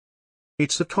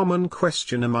It's a common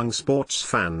question among sports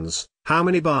fans: how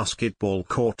many basketball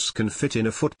courts can fit in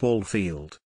a football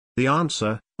field? The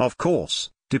answer, of course,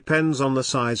 depends on the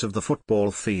size of the football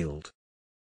field.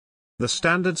 The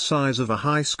standard size of a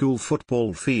high school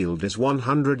football field is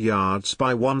 100 yards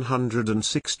by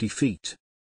 160 feet.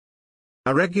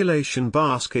 A regulation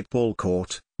basketball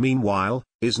court, meanwhile,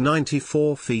 is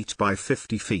 94 feet by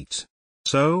 50 feet.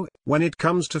 So, when it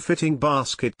comes to fitting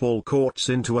basketball courts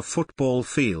into a football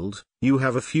field, you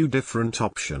have a few different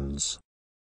options.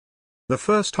 The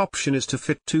first option is to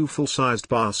fit two full-sized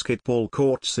basketball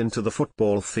courts into the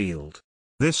football field.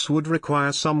 This would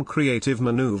require some creative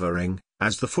maneuvering,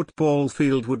 as the football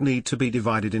field would need to be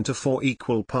divided into 4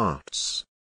 equal parts.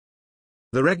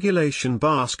 The regulation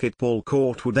basketball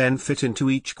court would then fit into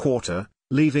each quarter,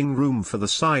 leaving room for the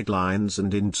sidelines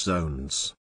and end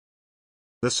zones.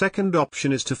 The second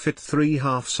option is to fit 3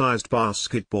 half-sized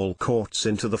basketball courts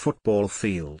into the football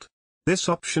field. This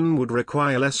option would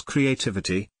require less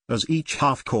creativity, as each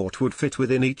half-court would fit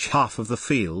within each half of the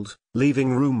field,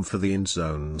 leaving room for the end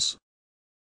zones.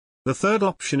 The third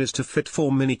option is to fit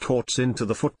 4 mini-courts into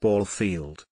the football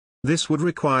field. This would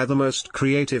require the most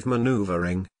creative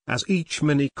maneuvering, as each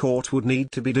mini-court would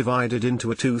need to be divided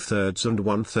into a 2/3 and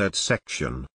 1/3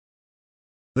 section.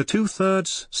 The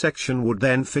 2/3 section would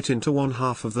then fit into one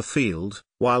half of the field,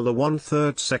 while the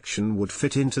 1/3 section would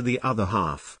fit into the other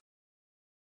half.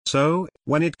 So,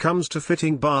 when it comes to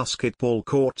fitting basketball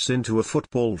courts into a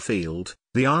football field,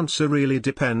 the answer really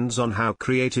depends on how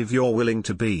creative you're willing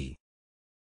to be.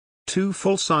 2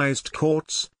 full-sized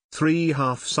courts, 3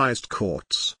 half-sized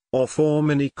courts, or 4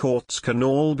 mini-courts can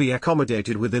all be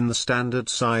accommodated within the standard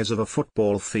size of a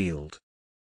football field.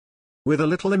 With a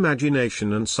little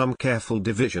imagination and some careful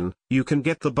division, you can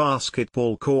get the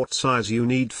basketball court size you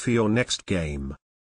need for your next game.